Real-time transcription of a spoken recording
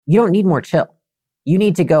You don't need more chill. You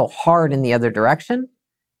need to go hard in the other direction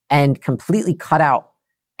and completely cut out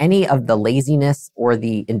any of the laziness or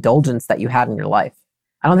the indulgence that you had in your life.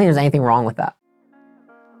 I don't think there's anything wrong with that.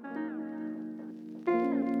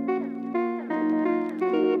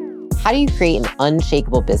 How do you create an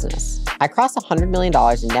unshakable business? I crossed $100 million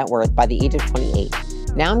in net worth by the age of 28.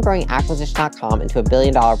 Now I'm growing Acquisition.com into $1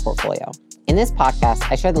 billion portfolio. In this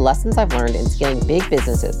podcast, I share the lessons I've learned in scaling big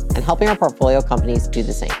businesses and helping our portfolio companies do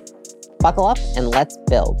the same. Buckle up and let's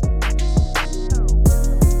build.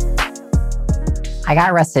 I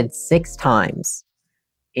got arrested 6 times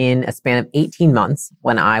in a span of 18 months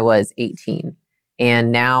when I was 18.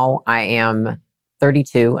 And now I am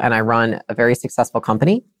 32 and I run a very successful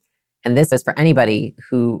company. And this is for anybody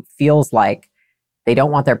who feels like they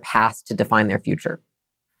don't want their past to define their future.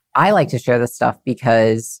 I like to share this stuff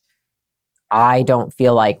because I don't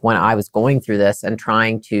feel like when I was going through this and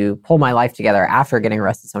trying to pull my life together after getting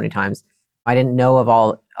arrested so many times, I didn't know of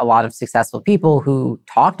a lot of successful people who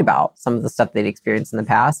talked about some of the stuff they'd experienced in the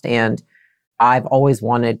past. And I've always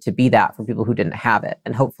wanted to be that for people who didn't have it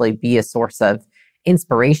and hopefully be a source of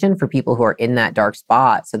inspiration for people who are in that dark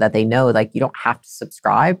spot so that they know like you don't have to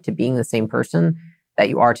subscribe to being the same person that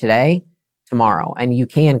you are today, tomorrow, and you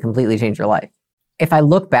can completely change your life. If I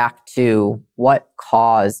look back to what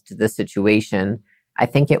caused the situation, I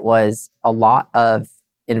think it was a lot of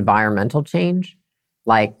environmental change,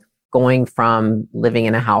 like going from living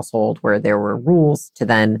in a household where there were rules to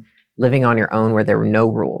then living on your own where there were no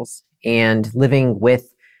rules and living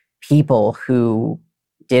with people who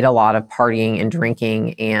did a lot of partying and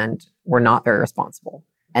drinking and were not very responsible.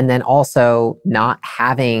 And then also not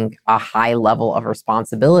having a high level of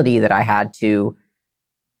responsibility that I had to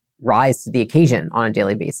rise to the occasion on a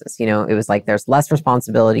daily basis. You know, it was like there's less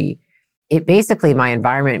responsibility. It basically, my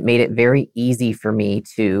environment made it very easy for me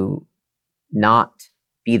to not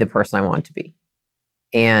be the person I wanted to be.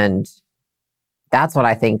 And that's what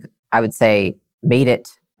I think I would say made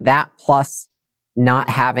it that, plus not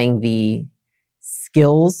having the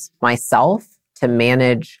skills myself to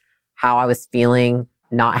manage how I was feeling,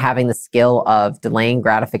 not having the skill of delaying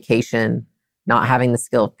gratification, not having the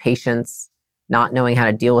skill of patience, not knowing how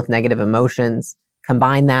to deal with negative emotions.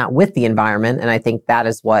 Combine that with the environment, and I think that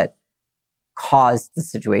is what caused the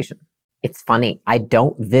situation. It's funny, I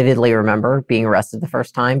don't vividly remember being arrested the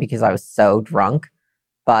first time because I was so drunk,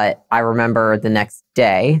 but I remember the next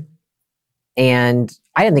day, and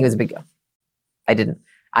I didn't think it was a big deal. I didn't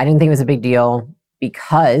think it was a big deal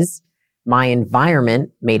because my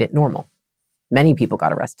environment made it normal. Many people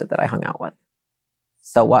got arrested that I hung out with.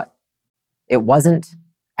 So what? It wasn't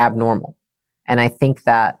abnormal. And I think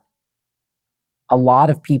that a lot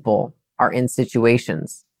of people are in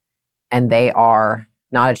situations and they are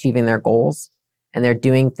not achieving their goals and they're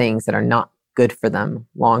doing things that are not good for them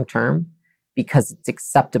long term because it's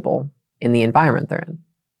acceptable in the environment they're in.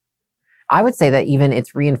 I would say that even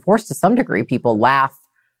it's reinforced to some degree. People laugh.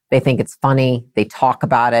 They think it's funny. They talk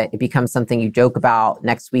about it. It becomes something you joke about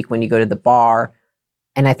next week when you go to the bar.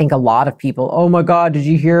 And I think a lot of people, oh my God, did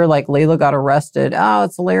you hear like Layla got arrested? Oh,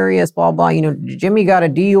 it's hilarious, blah, blah. You know, Jimmy got a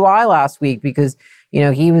DUI last week because, you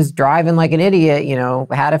know, he was driving like an idiot, you know,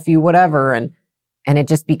 had a few whatever. And it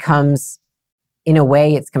just becomes, in a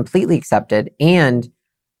way, it's completely accepted. And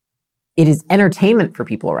it is entertainment for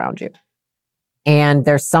people around you. And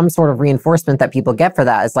there's some sort of reinforcement that people get for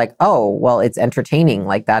that. It's like, oh, well, it's entertaining.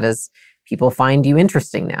 Like that is, people find you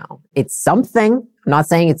interesting now. It's something. I'm not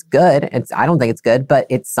saying it's good. I don't think it's good, but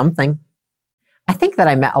it's something. I think that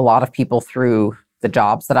I met a lot of people through the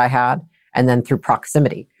jobs that I had and then through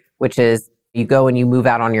proximity, which is you go and you move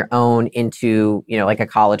out on your own into, you know, like a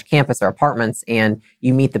college campus or apartments and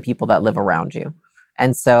you meet the people that live around you.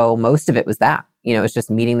 And so most of it was that, you know, it's just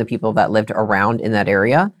meeting the people that lived around in that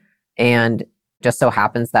area. And just so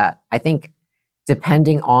happens that I think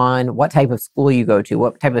depending on what type of school you go to,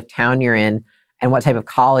 what type of town you're in, and what type of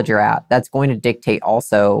college you're at, that's going to dictate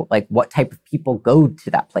also like what type of people go to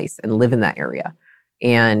that place and live in that area.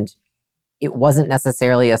 And it wasn't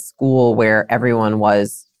necessarily a school where everyone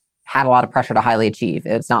had a lot of pressure to highly achieve.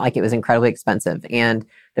 It's not like it was incredibly expensive. And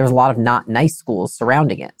there was a lot of not nice schools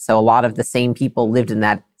surrounding it. So a lot of the same people lived in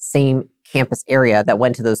that same campus area that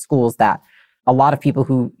went to those schools that a lot of people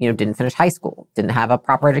who, you know, didn't finish high school, didn't have a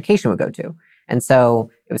proper education would go to. And so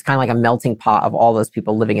it was kind of like a melting pot of all those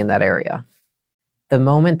people living in that area. The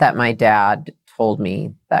moment that my dad told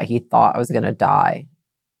me that he thought I was going to die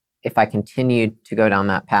if I continued to go down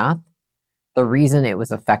that path, the reason it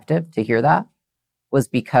was effective to hear that was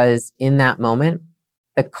because in that moment,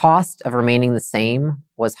 the cost of remaining the same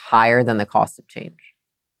was higher than the cost of change.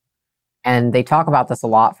 And they talk about this a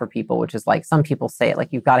lot for people, which is like, some people say it like,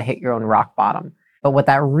 you've got to hit your own rock bottom. But what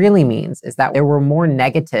that really means is that there were more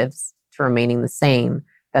negatives to remaining the same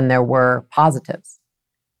than there were positives.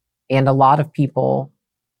 And a lot of people,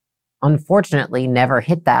 unfortunately, never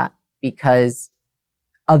hit that because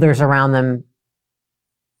others around them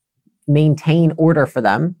maintain order for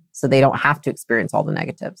them so they don't have to experience all the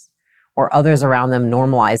negatives. Or others around them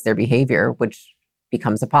normalize their behavior, which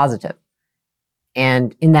becomes a positive.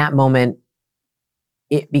 And in that moment,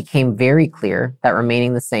 it became very clear that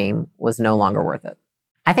remaining the same was no longer worth it.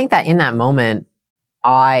 I think that in that moment,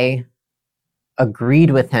 I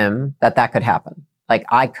agreed with him that that could happen. Like,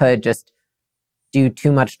 I could just do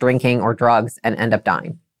too much drinking or drugs and end up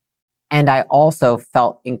dying. And I also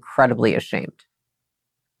felt incredibly ashamed.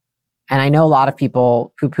 And I know a lot of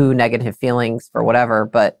people poo-poo negative feelings for whatever,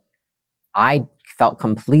 but I felt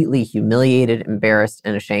completely humiliated, embarrassed,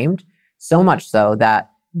 and ashamed. So much so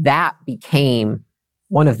that that became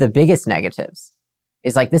one of the biggest negatives.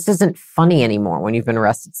 Is like, this isn't funny anymore when you've been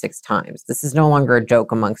arrested 6 times. This is no longer a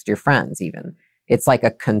joke amongst your friends even. It's like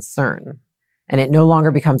a concern. And it no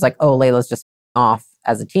longer becomes like, oh, Layla's just off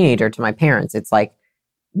as a teenager to my parents. It's like,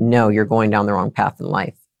 no, you're going down the wrong path in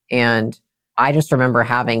life. And I just remember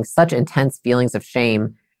having such intense feelings of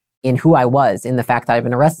shame in who I was, in the fact that I've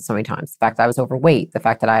been arrested so many times, the fact that I was overweight, the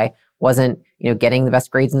fact that I wasn't, getting the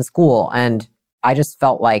best grades in school. And I just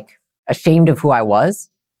felt like ashamed of who I was.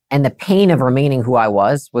 And the pain of remaining who I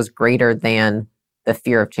was greater than the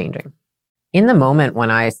fear of changing. In the moment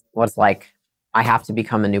when I was like, I have to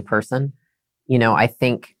become a new person, I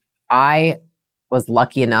think I was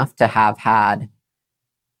lucky enough to have had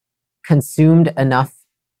consumed enough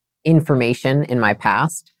information in my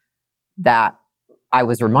past that I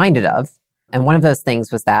was reminded of. And one of those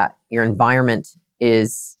things was that your environment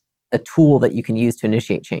is a tool that you can use to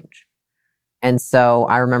initiate change. And so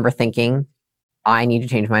I remember thinking, I need to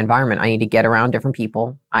change my environment. I need to get around different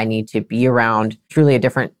people. I need to be around truly a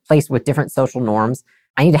different place with different social norms.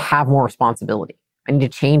 I need to have more responsibility. I need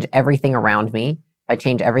to change everything around me. If I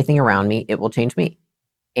change everything around me, it will change me.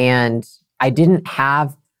 And I didn't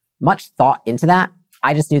have much thought into that.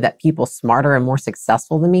 I just knew that people smarter and more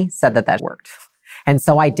successful than me said that that worked. And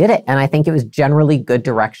so I did it. And I think it was generally good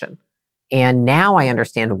direction. And now I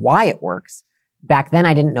understand why it works. Back then,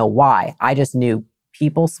 I didn't know why. I just knew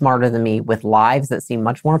people smarter than me with lives that seem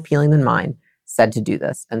much more appealing than mine said to do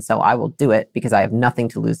this. And so I will do it because I have nothing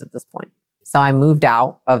to lose at this point. So I moved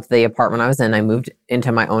out of the apartment I was in. I moved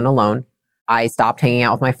into my own alone. I stopped hanging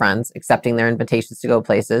out with my friends, accepting their invitations to go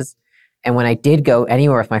places. And when I did go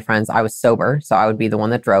anywhere with my friends, I was sober. So I would be the one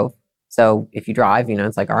that drove. So if you drive,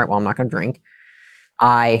 it's like, all right, well, I'm not going to drink.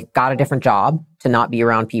 I got a different job to not be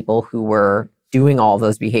around people who were doing all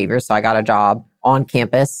those behaviors. So I got a job on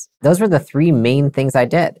campus. Those were the 3 main things I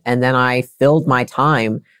did. And then I filled my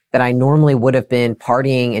time that I normally would have been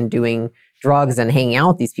partying and doing drugs and hanging out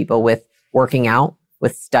with these people with working out,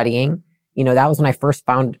 with studying. That was when I first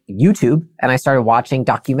found YouTube, and I started watching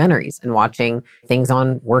documentaries and watching things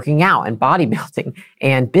on working out and bodybuilding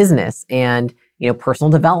and business and, personal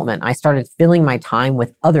development. I started filling my time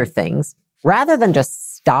with other things rather than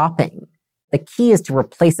just stopping. The key is to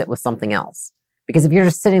replace it with something else. Because if you're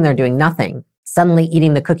just sitting there doing nothing, suddenly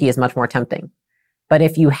eating the cookie is much more tempting. But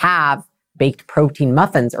if you have baked protein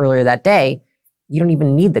muffins earlier that day, you don't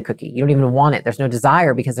even need the cookie. You don't even want it. There's no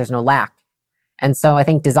desire because there's no lack. And so I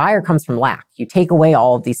think desire comes from lack. You take away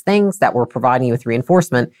all of these things that were providing you with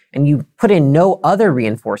reinforcement and you put in no other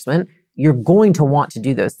reinforcement, you're going to want to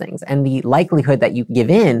do those things. And the likelihood that you give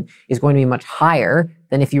in is going to be much higher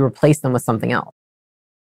than if you replace them with something else.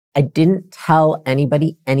 I didn't tell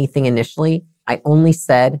anybody anything initially. I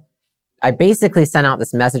basically sent out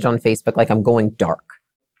this message on Facebook like, I'm going dark.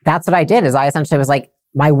 That's what I did, is I essentially was like,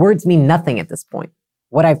 my words mean nothing at this point.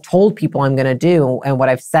 What I've told people I'm going to do and what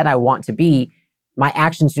I've said I want to be, my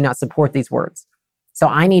actions do not support these words. So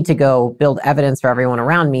I need to go build evidence for everyone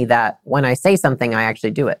around me that when I say something, I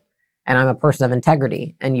actually do it. And I'm a person of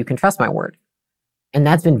integrity and you can trust my word. And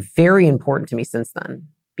that's been very important to me since then,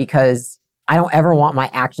 because I don't ever want my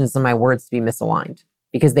actions and my words to be misaligned,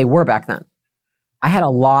 because they were back then. I had a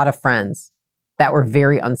lot of friends that were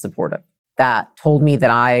very unsupportive, that told me that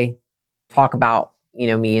I talk about,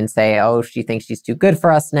 me and say, oh, she thinks she's too good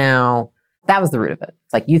for us now. That was the root of it.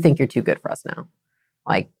 It's like, you think you're too good for us now.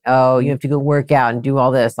 Like, oh, you have to go work out and do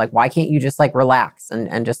all this. Like, why can't you just relax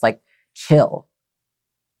and just chill?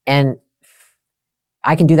 And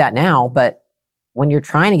I can do that now, but when you're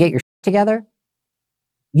trying to get your shit together,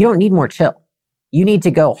 you don't need more chill. You need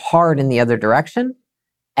to go hard in the other direction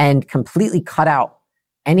and completely cut out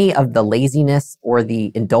any of the laziness or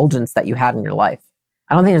the indulgence that you had in your life.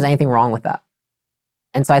 I don't think there's anything wrong with that.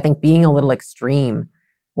 And so I think being a little extreme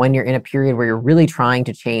when you're in a period where you're really trying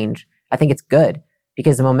to change, I think it's good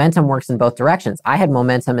because the momentum works in both directions. I had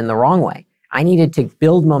momentum in the wrong way. I needed to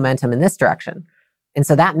build momentum in this direction. And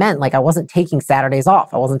so that meant like I wasn't taking Saturdays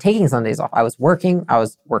off. I wasn't taking Sundays off. I was working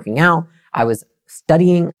out, I was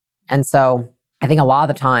studying. And so I think a lot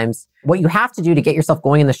of the times what you have to do to get yourself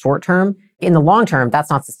going in the short term, in the long term, that's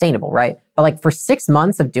not sustainable, right? But like for 6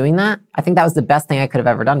 months of doing that, I think that was the best thing I could have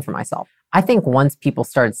ever done for myself. I think once people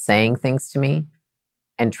started saying things to me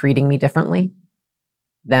and treating me differently,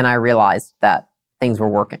 then I realized that things were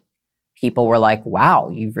working. People were like, wow,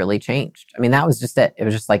 you've really changed. I mean, that was just it. It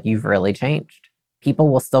was just like, you've really changed. People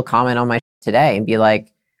will still comment on my today and be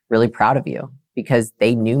like, really proud of you because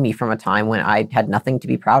they knew me from a time when I had nothing to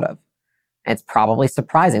be proud of. And it's probably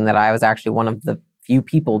surprising that I was actually one of the few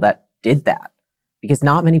people that did that because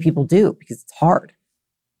not many people do because it's hard.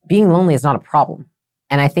 Being lonely is not a problem.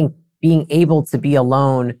 And I think being able to be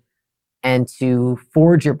alone and to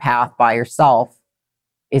forge your path by yourself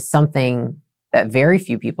is something that very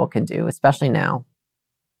few people can do, especially now.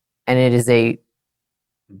 And it is a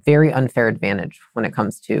very unfair advantage when it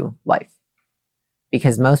comes to life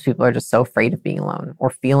because most people are just so afraid of being alone or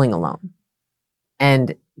feeling alone.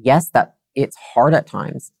 And yes, that it's hard at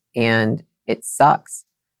times and it sucks,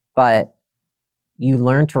 but you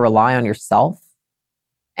learn to rely on yourself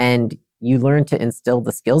and you learn to instill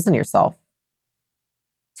the skills in yourself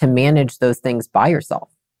to manage those things by yourself.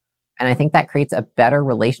 And I think that creates a better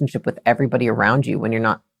relationship with everybody around you when you're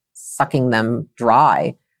not sucking them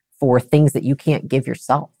dry for things that you can't give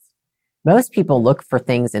yourself. Most people look for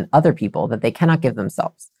things in other people that they cannot give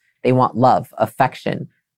themselves. They want love, affection,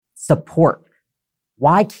 support.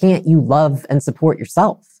 Why can't you love and support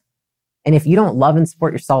yourself? And if you don't love and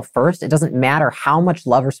support yourself first, it doesn't matter how much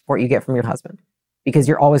love or support you get from your husband because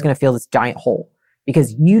you're always going to feel this giant hole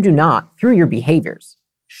because you do not, through your behaviors,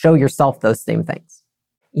 show yourself those same things.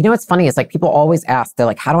 You know what's funny is like people always ask, they're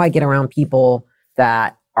like, how do I get around people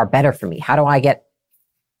that are better for me?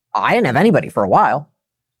 I didn't have anybody for a while.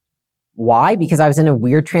 Why? Because I was in a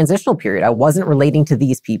weird transitional period. I wasn't relating to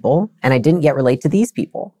these people and I didn't yet relate to these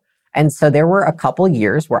people. And so there were a couple of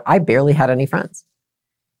years where I barely had any friends.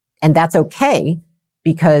 And that's okay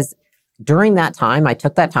because during that time, I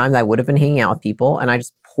took that time that I would have been hanging out with people and I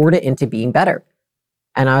just poured it into being better.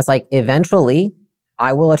 And I was like, eventually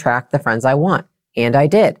I will attract the friends I want. And I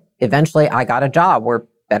did. Eventually I got a job where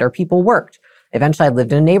better people worked. Eventually I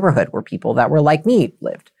lived in a neighborhood where people that were like me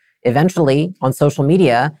lived. Eventually on social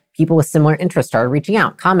media, people with similar interests started reaching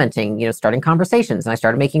out, commenting, starting conversations. And I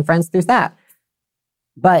started making friends through that.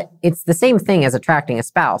 But it's the same thing as attracting a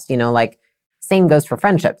spouse, same goes for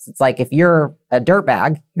friendships. It's like if you're a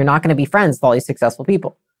dirtbag, you're not going to be friends with all these successful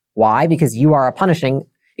people. Why? Because you are a punishing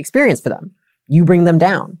experience for them. You bring them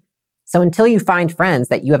down. So until you find friends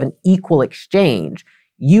that you have an equal exchange,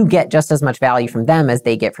 you get just as much value from them as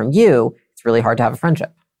they get from you, it's really hard to have a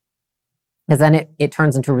friendship. Because then it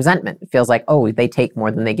turns into resentment. It feels like, oh, they take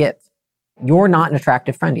more than they give. You're not an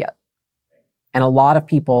attractive friend yet. And a lot of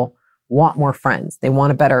people want more friends. They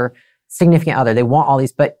want a better significant other. They want all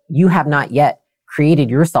these, but you have not yet created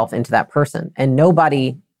yourself into that person. And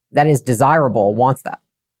nobody that is desirable wants that.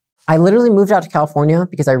 I literally moved out to California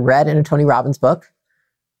because I read in a Tony Robbins book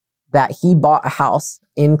that he bought a house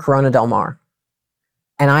in Corona del Mar.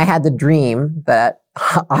 And I had the dream that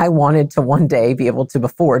I wanted to one day be able to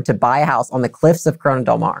afford to buy a house on the cliffs of Corona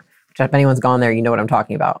del Mar, which if anyone's gone there, you know what I'm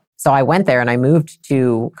talking about. So I went there and I moved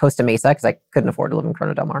to Costa Mesa because I couldn't afford to live in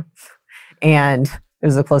Corona del Mar. And it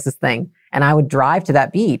was the closest thing. And I would drive to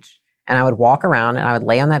that beach and I would walk around and I would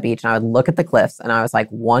lay on that beach and I would look at the cliffs and I was like,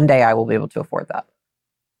 one day I will be able to afford that.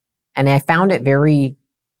 And I found it very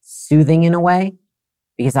soothing in a way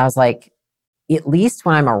because I was like, at least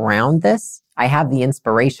when I'm around this, I have the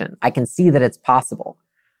inspiration. I can see that it's possible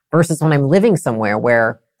versus when I'm living somewhere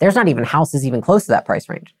where there's not even houses even close to that price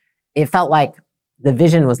range. It felt like the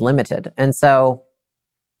vision was limited. And so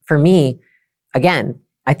for me, again,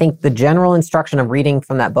 I think the general instruction of reading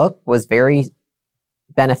from that book was very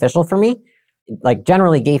beneficial for me. Like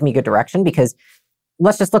generally gave me good direction because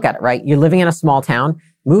let's just look at it, right? You're living in a small town,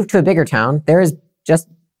 move to a bigger town. There is just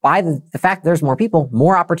by the fact that there's more people,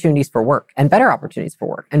 more opportunities for work and better opportunities for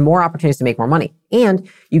work and more opportunities to make more money. And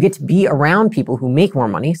you get to be around people who make more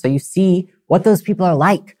money. So you see what those people are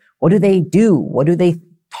like. What do they do? What do they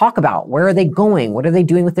talk about? Where are they going? What are they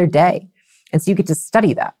doing with their day? And so you get to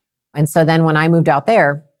study that. And so then when I moved out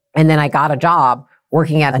there and then I got a job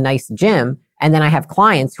working at a nice gym, and then I have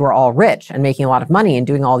clients who are all rich and making a lot of money and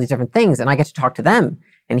doing all these different things. And I get to talk to them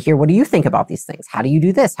and hear, what do you think about these things? How do you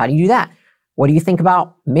do this? How do you do that? What do you think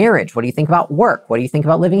about marriage? What do you think about work? What do you think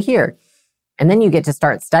about living here? And then you get to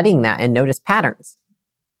start studying that and notice patterns.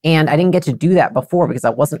 And I didn't get to do that before because I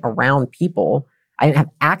wasn't around people. I didn't have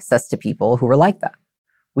access to people who were like that.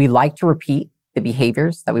 We like to repeat the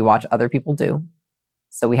behaviors that we watch other people do.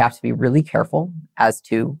 So we have to be really careful as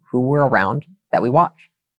to who we're around that we watch.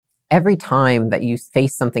 Every time that you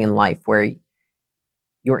face something in life where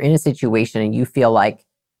you're in a situation and you feel like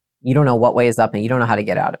you don't know what way is up and you don't know how to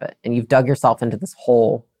get out of it, and you've dug yourself into this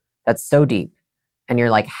hole that's so deep, and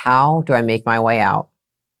you're like, how do I make my way out?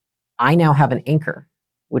 I now have an anchor,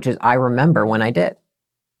 which is I remember when I did.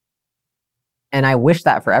 And I wish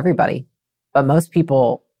that for everybody, but most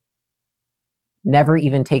people never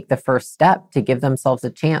even take the first step to give themselves a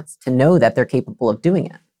chance to know that they're capable of doing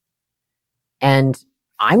it. And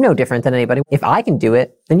I'm no different than anybody. If I can do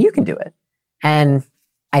it, then you can do it. And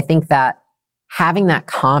I think that having that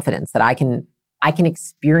confidence that I can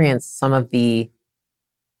experience some of the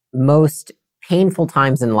most painful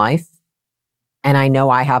times in life, and I know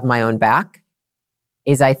I have my own back,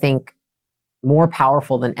 is, I think, more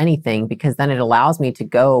powerful than anything, because then it allows me to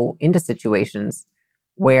go into situations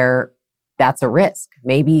where that's a risk.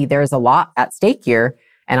 Maybe there's a lot at stake here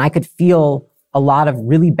and I could feel a lot of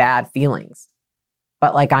really bad feelings.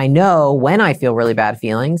 But like, I know when I feel really bad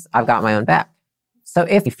feelings, I've got my own back. So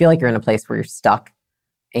if you feel like you're in a place where you're stuck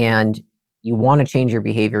and you want to change your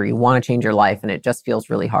behavior, you want to change your life, and it just feels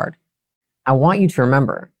really hard, I want you to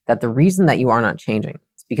remember that the reason that you are not changing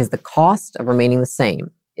is because the cost of remaining the same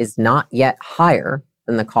is not yet higher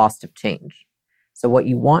than the cost of change. So what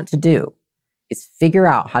you want to do is figure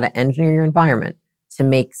out how to engineer your environment to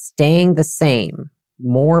make staying the same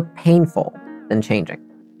more painful than changing.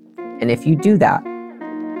 And if you do that,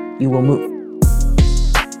 you will move.